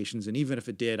investigations, and even if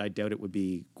it did, I doubt it would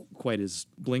be quite as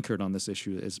blinkered on this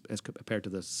issue as compared to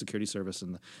the security service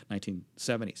in the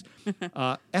 1970s.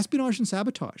 Espionage and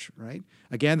sabotage, right?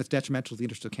 Again, that's detrimental to the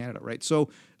interest of Canada, right? So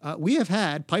we have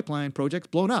had pipeline projects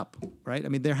blown up, right? I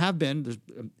mean, there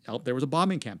was a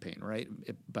bombing campaign, right,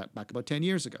 back about 10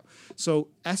 years ago. So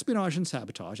espionage and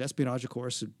sabotage, espionage, of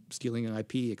course, stealing an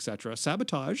IP, etc.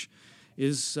 Sabotage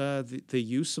is the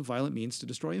use of violent means to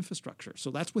destroy infrastructure.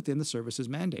 So that's within the service's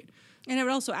mandate. And it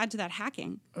would also add to that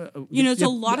hacking. There's a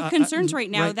lot of concerns right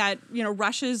now that,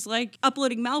 Russia's like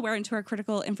uploading malware into our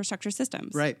critical infrastructure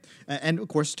systems. Right. And of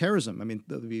course, terrorism. I mean,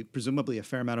 there'll be presumably a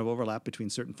fair amount of overlap between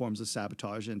certain forms of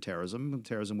sabotage and terrorism.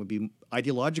 Terrorism would be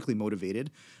ideologically motivated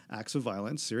acts of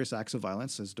violence, serious acts of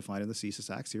violence as defined in the CSIS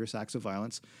Act, serious acts of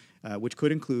violence, which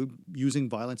could include using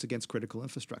violence against critical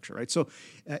infrastructure, right? So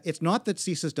it's not that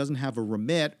CSIS doesn't have a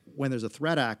remit when there's a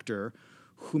threat actor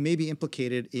who may be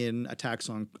implicated in attacks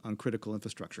on critical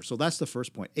infrastructure. So that's the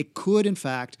first point. It could, in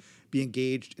fact, be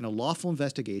engaged in a lawful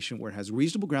investigation where it has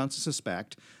reasonable grounds to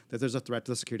suspect that there's a threat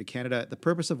to the security of Canada, the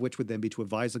purpose of which would then be to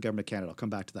advise the government of Canada. I'll come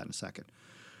back to that in a second.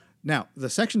 Now, the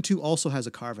Section 2 also has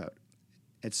a carve-out.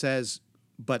 It says,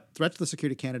 but threats to the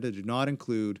security of Canada do not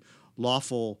include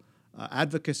lawful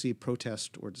advocacy,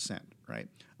 protest, or dissent, right?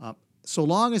 So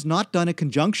long as not done in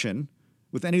conjunction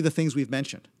with any of the things we've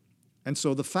mentioned. And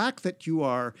so the fact that you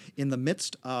are in the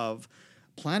midst of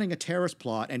planning a terrorist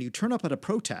plot and you turn up at a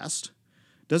protest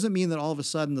doesn't mean that all of a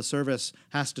sudden the service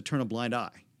has to turn a blind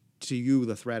eye to you,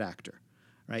 the threat actor,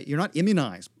 right? You're not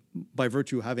immunized by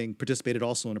virtue of having participated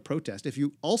also in a protest if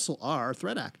you also are a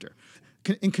threat actor.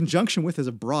 In conjunction with is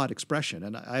a broad expression,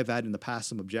 and I've had in the past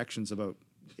some objections about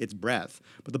its breadth.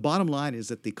 But the bottom line is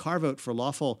that the carve-out for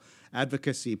lawful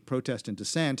advocacy, protest, and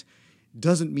dissent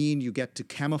doesn't mean you get to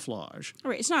camouflage.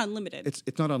 All right, it's not unlimited.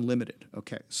 It's not unlimited.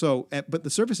 Okay, so but the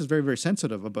service is very, very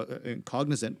sensitive about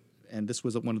cognizant, and this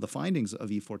was one of the findings of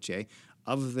E4TA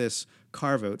of this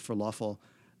carve-out for lawful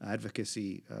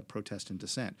advocacy, protest, and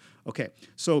dissent. Okay,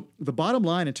 so the bottom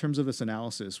line in terms of this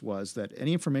analysis was that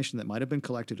any information that might have been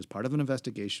collected as part of an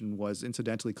investigation was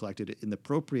incidentally collected in the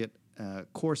appropriate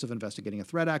course of investigating a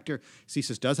threat actor.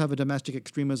 CSIS does have a domestic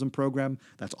extremism program.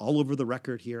 That's all over the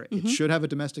record here. Mm-hmm. It should have a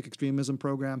domestic extremism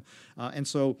program. And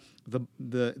so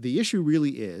the issue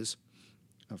really is,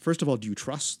 first of all, do you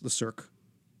trust the CERC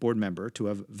board member to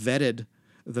have vetted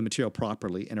the material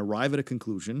properly and arrive at a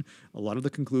conclusion? A lot of the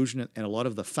conclusion and a lot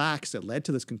of the facts that led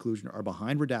to this conclusion are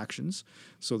behind redactions.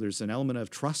 So there's an element of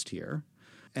trust here.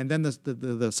 And then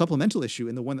the supplemental issue,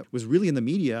 and the one that was really in the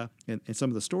media and some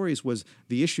of the stories, was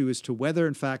the issue as to whether,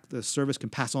 in fact, the service can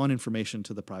pass on information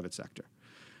to the private sector.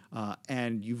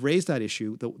 And you've raised that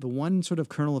issue. The one sort of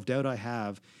kernel of doubt I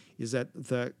have is that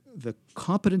the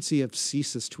competency of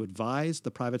CSIS to advise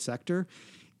the private sector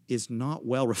is not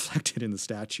well reflected in the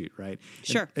statute, right?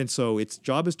 Sure. And so its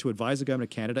job is to advise the government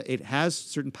of Canada. It has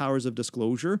certain powers of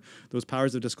disclosure. Those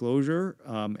powers of disclosure,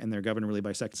 and they're governed really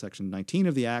by Section 19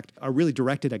 of the Act, are really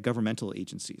directed at governmental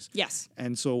agencies. Yes.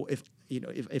 And so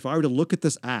if I were to look at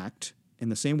this Act in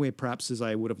the same way perhaps as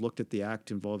I would have looked at the Act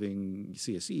involving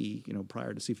CSE,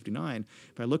 prior to C-59,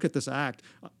 if I look at this Act,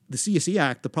 the CSE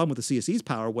Act, the problem with the CSE's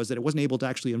power was that it wasn't able to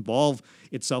actually involve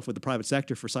itself with the private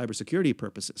sector for cybersecurity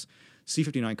purposes.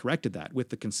 C-59 corrected that. With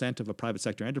the consent of a private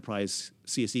sector enterprise,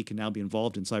 CSE can now be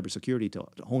involved in cybersecurity to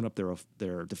hone up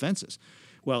their defenses.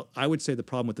 Well, I would say the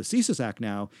problem with the CSIS Act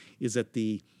now is that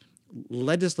the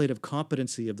legislative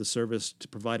competency of the service to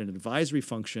provide an advisory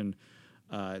function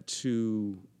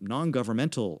to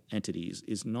non-governmental entities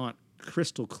is not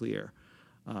crystal clear.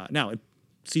 Now,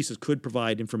 CSIS could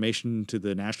provide information to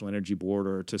the National Energy Board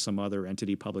or to some other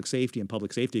entity, public safety, and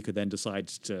public safety could then decide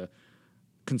to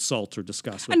consult or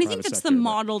discuss with and I private think that's sector, the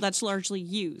model that's largely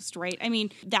used, right? I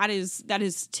mean, that is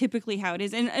typically how it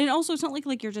is. And also, it's not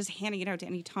like you're just handing it out to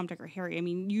any Tom, Dick, or Harry. I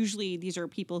mean, usually these are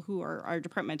people who are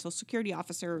departmental security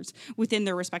officers within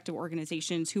their respective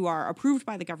organizations who are approved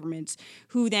by the government,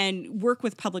 who then work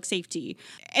with public safety.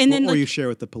 And then, or you share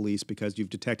with the police because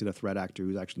you've detected a threat actor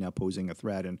who's actually now posing a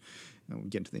threat, and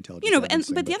get into the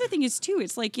intelligence. But the other thing is too,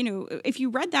 it's like, if you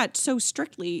read that so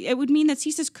strictly, it would mean that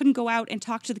CSIS couldn't go out and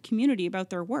talk to the community about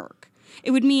their work.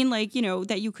 It would mean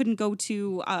that you couldn't go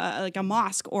to like a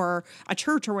mosque or a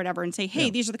church or whatever and say, hey,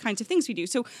 these are the kinds of things we do.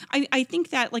 So I think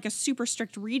that like a super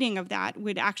strict reading of that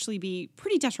would actually be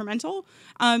pretty detrimental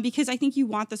because I think you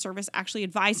want the service actually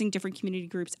advising different community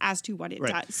groups as to what it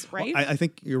does, right? Well, I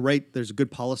think you're right. There's a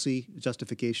good policy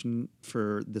justification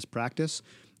for this practice.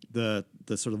 The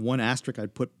sort of one asterisk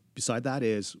I'd put beside that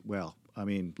is, I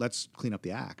mean, let's clean up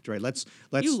the act, right? Let's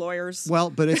You lawyers. Well,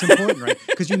 but it's important, right?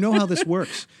 Because you know how this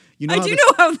works. You know I do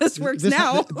know how this works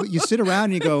now. But you sit around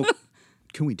and you go,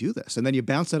 can we do this? And then you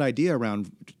bounce that idea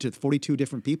around to 42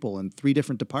 different people in 3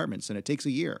 different departments, and it takes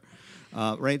a year.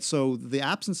 Right, so the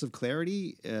absence of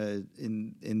clarity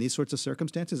in these sorts of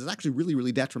circumstances is actually really,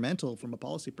 really detrimental from a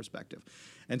policy perspective.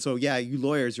 And so, yeah, you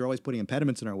lawyers, you're always putting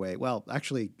impediments in our way. Well,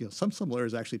 actually, some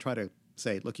lawyers actually try to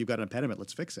say, look, you've got an impediment,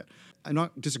 let's fix it. I'm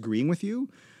not disagreeing with you.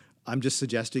 I'm just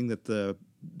suggesting that that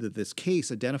this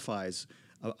case identifies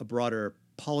a broader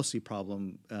policy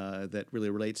problem that really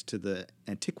relates to the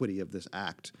antiquity of this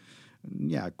act.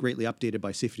 Yeah, greatly updated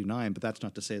by C-59, but that's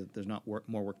not to say that there's not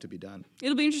more work to be done.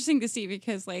 It'll be interesting to see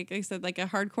because, like I said, like a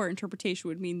hardcore interpretation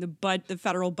would mean the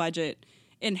federal budget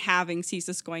in having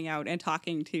CSIS going out and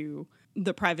talking to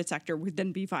the private sector would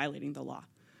then be violating the law.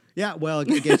 Yeah, well,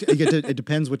 it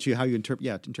depends how you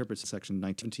interpret Section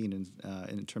 19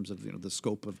 in terms of the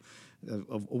scope of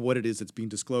what it is that's being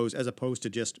disclosed, as opposed to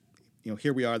just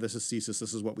here we are, this is CSIS,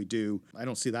 this is what we do. I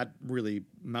don't see that really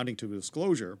amounting to a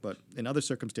disclosure, but in other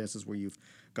circumstances where you've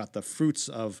got the fruits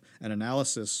of an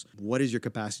analysis, what is your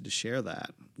capacity to share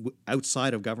that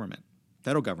outside of government?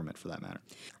 Federal government, for that matter.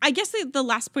 I guess the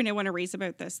last point I want to raise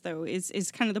about this, though, is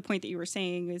kind of the point that you were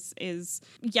saying is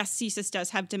yes, CSIS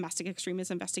does have domestic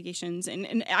extremism investigations,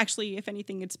 and actually, if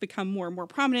anything, it's become more and more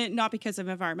prominent, not because of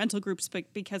environmental groups,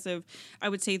 but because of, I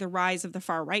would say, the rise of the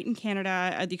far right in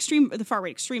Canada, the far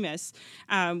right extremists,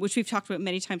 which we've talked about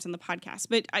many times on the podcast.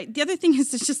 But the other thing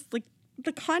is, it's just like,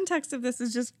 the context of this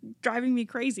is just driving me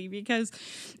crazy because,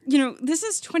 this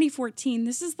is 2014.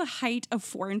 This is the height of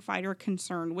foreign fighter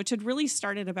concern, which had really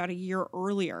started about a year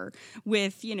earlier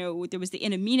with, there was the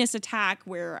Inaminas attack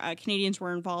where Canadians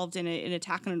were involved in an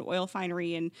attack on an oil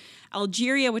refinery in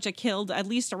Algeria, which had killed at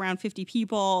least around 50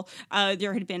 people.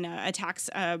 There had been attacks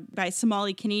by a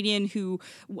Somali Canadian who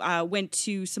went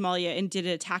to Somalia and did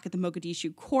an attack at the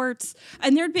Mogadishu courts.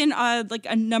 And there had been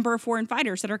a number of foreign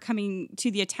fighters that are coming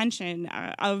to the attention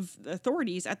of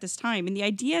authorities at this time. And the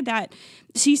idea that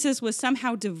CSIS was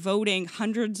somehow devoting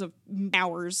hundreds of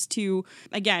hours to,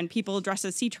 again, people dressed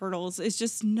as sea turtles is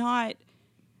just not...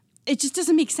 It just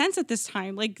doesn't make sense at this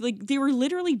time. Like they were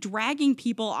literally dragging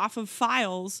people off of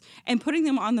files and putting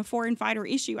them on the foreign fighter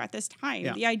issue at this time.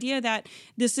 Yeah. The idea that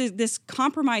this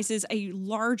compromises a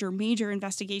large or major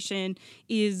investigation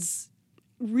is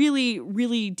really,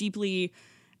 really deeply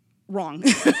wrong.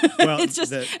 Well, it's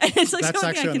just that's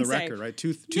actually on the say. Record, right?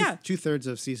 Two-thirds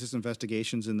of CSIS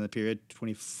investigations in the period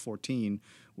 2014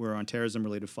 were on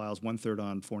terrorism-related files, 1/3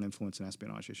 on foreign influence and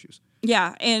espionage issues.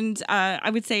 Yeah, and I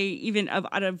would say even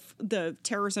out of the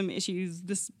terrorism issues,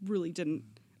 this really didn't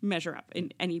measure up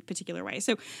in any particular way.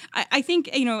 So I think,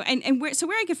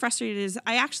 where I get frustrated is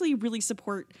I actually really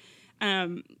support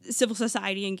civil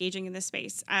society engaging in this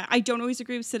space. I don't always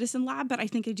agree with Citizen Lab, but I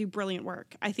think they do brilliant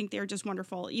work. I think they're just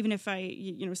wonderful, even if I,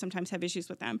 sometimes have issues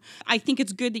with them. I think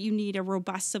it's good that you need a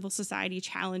robust civil society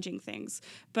challenging things.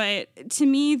 But to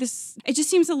me, it just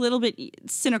seems a little bit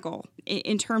cynical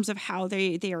in terms of how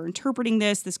they are interpreting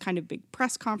this kind of big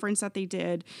press conference that they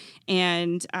did.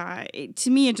 And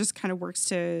to me, it just kind of works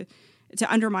to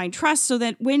undermine trust so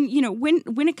that when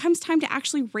it comes time to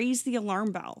actually raise the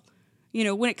alarm bell,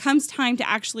 when it comes time to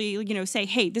actually, say,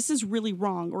 hey, this is really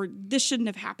wrong or this shouldn't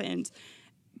have happened,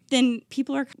 then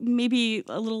people are maybe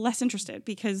a little less interested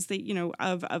because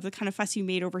of the kind of fuss you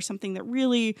made over something that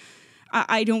really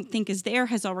I don't think is there,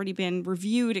 has already been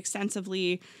reviewed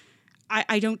extensively.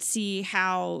 I don't see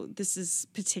how this is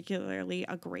particularly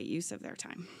a great use of their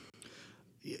time.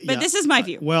 But this is my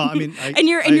view. Well, I mean,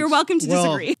 you're welcome to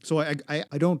disagree. So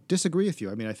I don't disagree with you.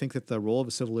 I mean, I think that the role of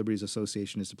a Civil Liberties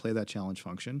Association is to play that challenge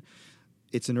function.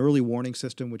 It's an early warning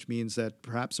system, which means that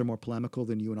perhaps they're more polemical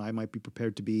than you and I might be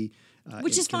prepared to be.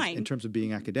 Which is fine. In terms of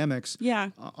being academics.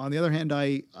 Yeah. On the other hand,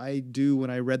 I do, when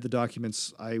I read the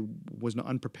documents, I was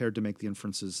unprepared to make the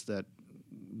inferences that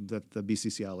the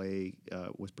BCCLA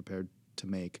was prepared to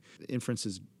make.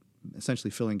 Inferences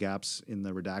essentially filling gaps in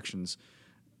the redactions,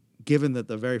 given that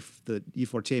the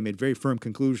E4TA made very firm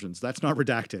conclusions. That's not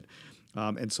redacted.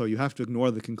 And so you have to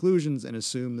ignore the conclusions and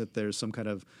assume that there's some kind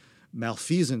of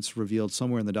malfeasance revealed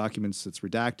somewhere in the documents that's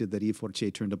redacted that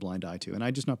E4TA turned a blind eye to. And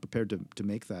I'm just not prepared to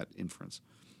make that inference.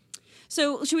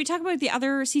 So should we talk about the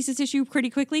other CSIS issue pretty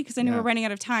quickly? Because I know we're running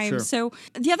out of time. Sure. So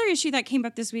the other issue that came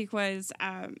up this week was,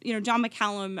 John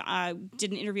McCallum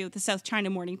did an interview with the South China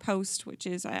Morning Post, which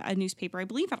is a newspaper, I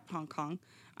believe, out of Hong Kong.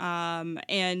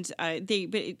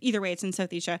 but either way, it's in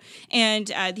South Asia. And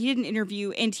he did an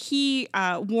interview, and he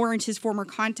warned his former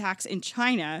contacts in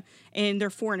China in their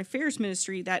foreign affairs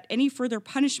ministry that any further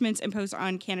punishments imposed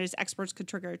on Canada's exports could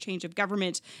trigger a change of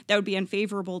government that would be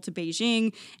unfavorable to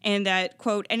Beijing, and that,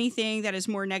 quote, anything that is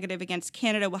more negative against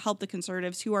Canada will help the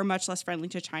Conservatives, who are much less friendly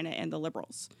to China, and the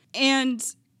Liberals. And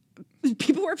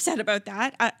people were upset about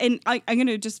that. And I'm going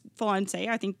to just full on say,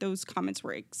 I think those comments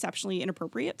were exceptionally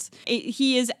inappropriate.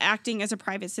 He is acting as a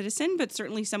private citizen, but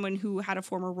certainly someone who had a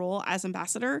former role as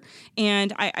ambassador.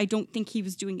 And I don't think he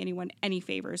was doing anyone any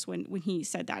favors when he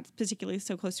said that, particularly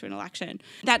so close to an election.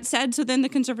 That said, so then the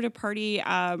Conservative Party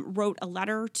wrote a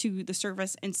letter to the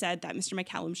service and said that Mr.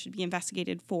 McCallum should be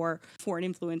investigated for foreign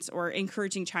influence or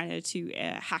encouraging China to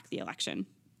hack the election.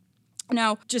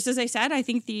 Now, just as I said, I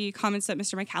think the comments that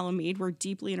Mr. McCallum made were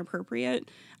deeply inappropriate.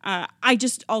 I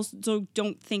just also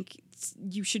don't think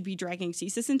you should be dragging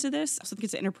CSIS into this. I think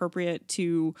it's inappropriate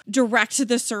to direct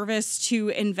the service to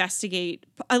investigate,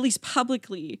 at least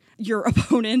publicly, your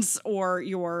opponents or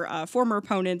your former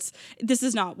opponents. This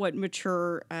is not what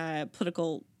mature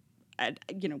political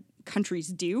countries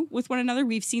do with one another.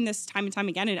 We've seen this time and time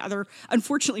again in other,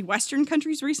 unfortunately, Western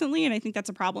countries recently, and I think that's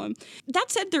a problem. That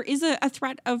said, there is a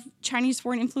threat of Chinese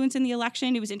foreign influence in the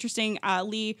election. It was interesting.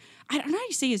 Lee, I don't know how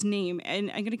you say his name, and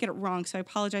I'm going to get it wrong, so I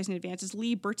apologize in advance. It's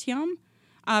Lee Bertium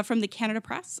from the Canadian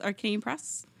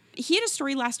Press. He had a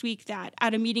story last week that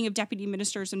at a meeting of deputy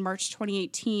ministers in March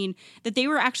 2018, that they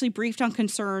were actually briefed on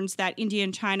concerns that India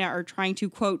and China are trying to,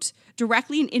 quote,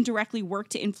 directly and indirectly work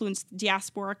to influence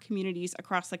diaspora communities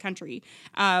across the country,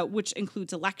 which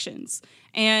includes elections.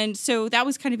 And so that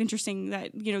was kind of interesting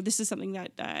that, this is something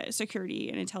that security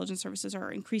and intelligence services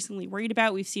are increasingly worried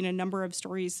about. We've seen a number of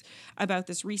stories about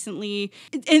this recently.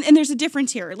 And there's a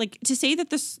difference here. Like, to say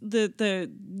that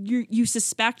you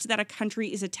suspect that a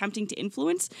country is attempting to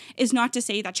influence is not to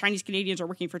say that Chinese Canadians are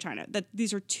working for China, that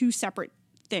these are two separate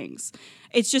things.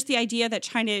 It's just the idea that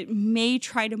China may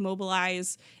try to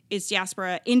mobilize its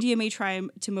diaspora, India may try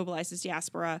to mobilize its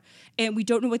diaspora, and we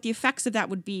don't know what the effects of that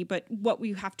would be, but what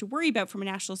we have to worry about from a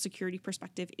national security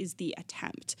perspective is the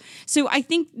attempt. So I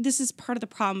think this is part of the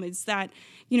problem, is that,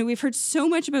 we've heard so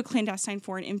much about clandestine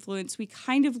foreign influence, we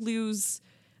kind of lose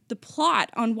the plot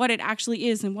on what it actually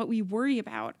is and what we worry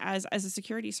about as a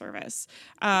security service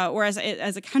or as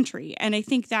a country. And I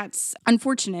think that's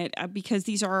unfortunate because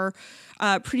these are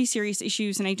pretty serious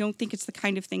issues, and I don't think it's the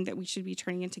kind of thing that we should be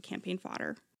turning into campaign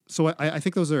fodder. So I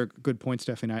think those are good points,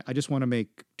 Stephanie. I just want to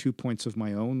make 2 points of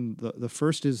my own. The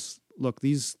first is, look,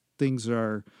 these things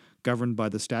are governed by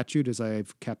the statute, as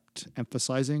I've kept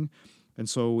emphasizing. And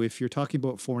so if you're talking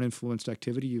about foreign influenced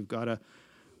activity, you've got to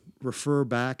refer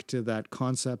back to that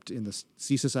concept in the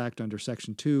CSIS Act under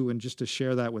Section 2. And just to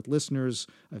share that with listeners,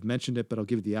 I've mentioned it, but I'll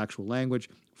give you the actual language.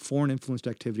 Foreign influenced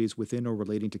activities within or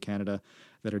relating to Canada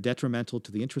that are detrimental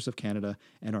to the interests of Canada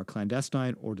and are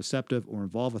clandestine or deceptive or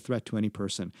involve a threat to any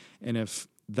person. And if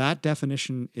that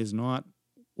definition is not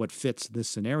what fits this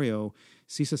scenario,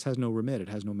 CSIS has no remit. It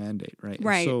has no mandate, right?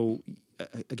 Right. So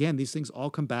again, these things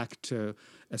all come back to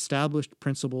established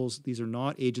principles. These are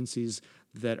not agencies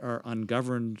that are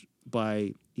ungoverned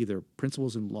by either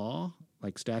principles in law,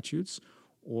 like statutes,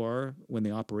 or when they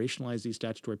operationalize these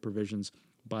statutory provisions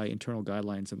by internal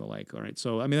guidelines and the like. All right.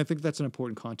 So, I think that's an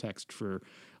important context for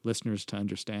listeners to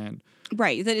understand.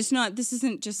 Right. That it's not, this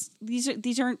isn't just,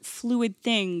 these aren't fluid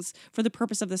things for the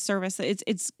purpose of the service.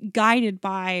 It's guided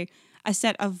by a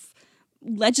set of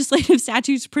legislative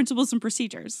statutes, principles, and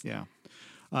procedures. Yeah.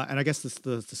 And I guess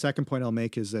the second point I'll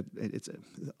make is that it's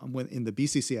in the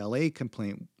BCCLA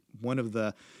complaint, one of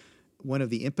the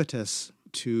impetus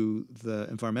to the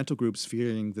environmental groups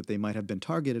fearing that they might have been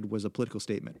targeted was a political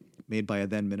statement made by a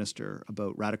then minister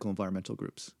about radical environmental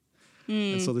groups.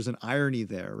 And so there's an irony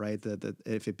there, right? That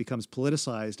if it becomes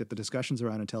politicized, if the discussions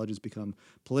around intelligence become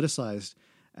politicized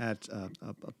at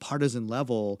a partisan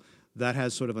level, that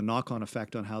has sort of a knock-on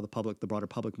effect on how the broader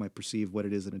public might perceive what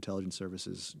it is that intelligence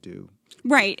services do.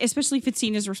 Right, especially if it's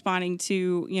seen as responding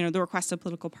to, the request of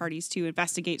political parties to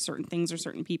investigate certain things or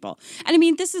certain people.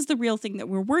 And this is the real thing that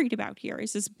we're worried about here,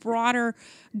 is this broader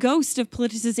ghost of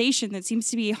politicization that seems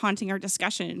to be haunting our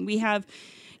discussion. We have...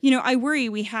 I worry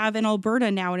we have in Alberta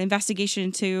now an investigation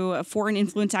into foreign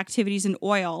influence activities in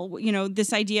oil.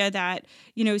 This idea that,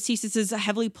 CSIS is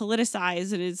heavily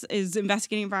politicized and is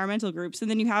investigating environmental groups.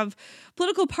 And then you have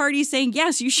political parties saying,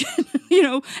 yes, you should,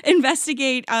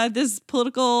 investigate this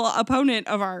political opponent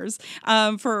of ours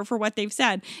for what they've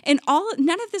said. And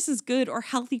none of this is good or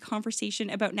healthy conversation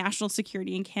about national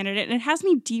security in Canada. And it has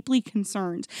me deeply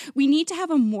concerned. We need to have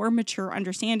a more mature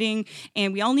understanding,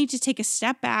 and we all need to take a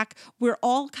step back. We're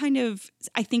all kind of,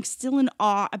 I think, still in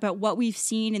awe about what we've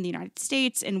seen in the United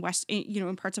States and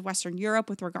in parts of Western Europe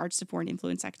with regards to foreign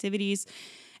influence activities.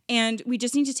 And we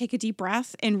just need to take a deep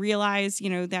breath and realize,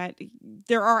 that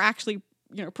there are actually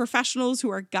professionals who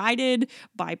are guided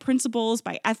by principles,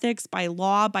 by ethics, by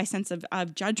law, by sense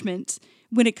of judgment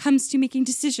when it comes to making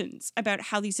decisions about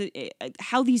how these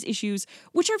issues,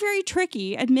 which are very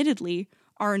tricky, admittedly,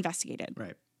 are investigated.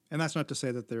 Right. And that's not to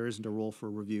say that there isn't a role for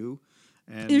review.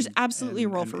 And, There's absolutely a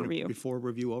role for review. Before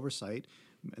review oversight.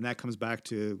 And that comes back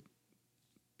to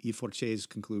Yves Fortier's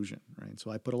conclusion, right?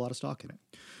 So I put a lot of stock in it.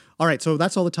 All right. So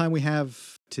that's all the time we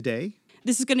have today.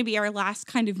 This is going to be our last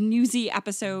kind of newsy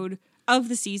episode of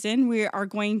the season. We are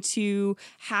going to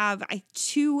have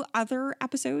 2 other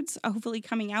episodes hopefully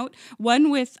coming out.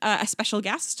 One with a special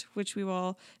guest, which we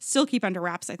will still keep under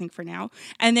wraps, I think, for now.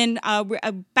 And then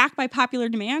back by popular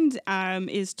demand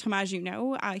is Thomas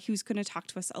Junot, who's going to talk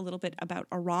to us a little bit about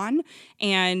Iran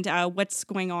and what's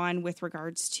going on with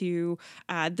regards to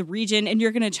the region. And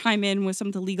you're going to chime in with some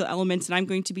of the legal elements, and I'm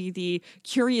going to be the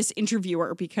curious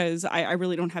interviewer because I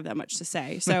really don't have that much to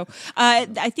say. So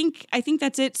I think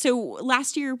that's it. So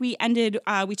last year we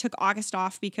took August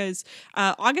off because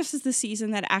August is the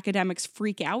season that academics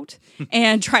freak out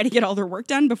and try to get all their work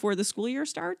done before the school year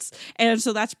starts. And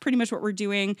so that's pretty much what we're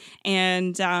doing.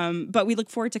 And but we look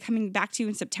forward to coming back to you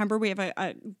in September. We have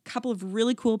a couple of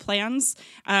really cool plans.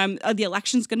 The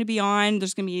election's going to be on.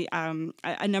 There's going to be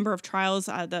a number of trials.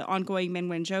 The ongoing Min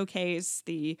Wen-jo case,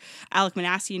 the Alec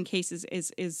Manassian case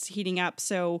is heating up.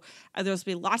 So there's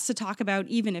going to be lots to talk about,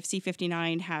 even if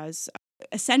C-59 has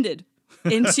ascended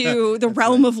into the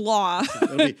realm of law.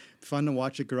 It'll be fun to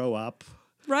watch it grow up.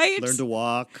 Right? Learn to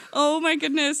walk. Oh my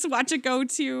goodness. Watch it go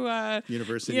to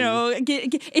university.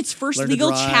 Get its first Learn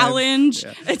legal challenge.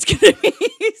 Yeah.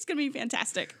 It's gonna be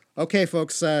fantastic. Okay,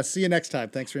 folks. See you next time.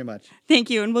 Thanks very much. Thank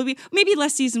you. And maybe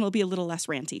last season will be a little less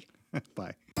ranty.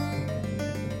 Bye.